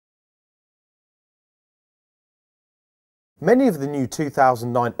Many of the new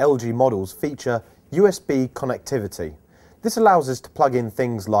 2009 LG models feature USB connectivity. This allows us to plug in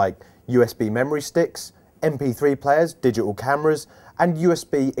things like USB memory sticks, MP3 players, digital cameras, and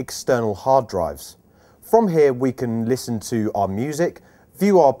USB external hard drives. From here we can listen to our music,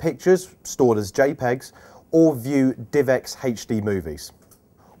 view our pictures stored as JPEGs, or view DivX HD movies.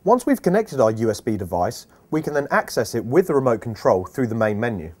 Once we've connected our USB device, we can then access it with the remote control through the main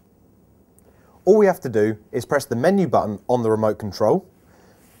menu. All we have to do is press the menu button on the remote control,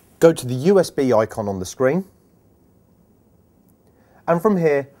 go to the USB icon on the screen, and from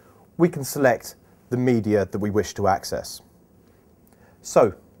here we can select the media that we wish to access.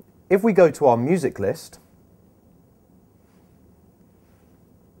 So, if we go to our music list,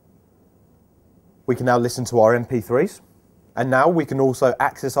 we can now listen to our MP3s, and now we can also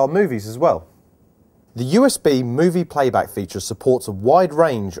access our movies as well. The USB movie playback feature supports a wide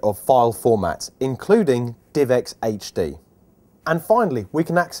range of file formats, including DivX HD. And finally, we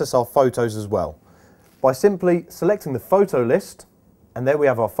can access our photos as well by simply selecting the photo list, and there we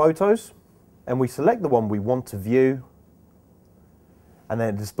have our photos, and we select the one we want to view, and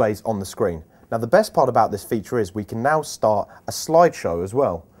then it displays on the screen. Now the best part about this feature is we can now start a slideshow as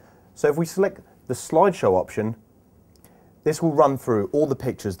well. So if we select the slideshow option, this will run through all the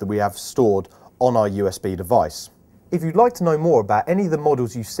pictures that we have stored on our USB device. If you'd like to know more about any of the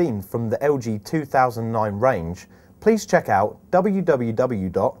models you've seen from the LG 2009 range, please check out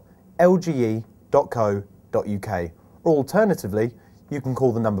www.lge.co.uk, or alternatively, you can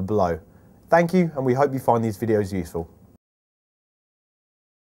call the number below. Thank you, and we hope you find these videos useful.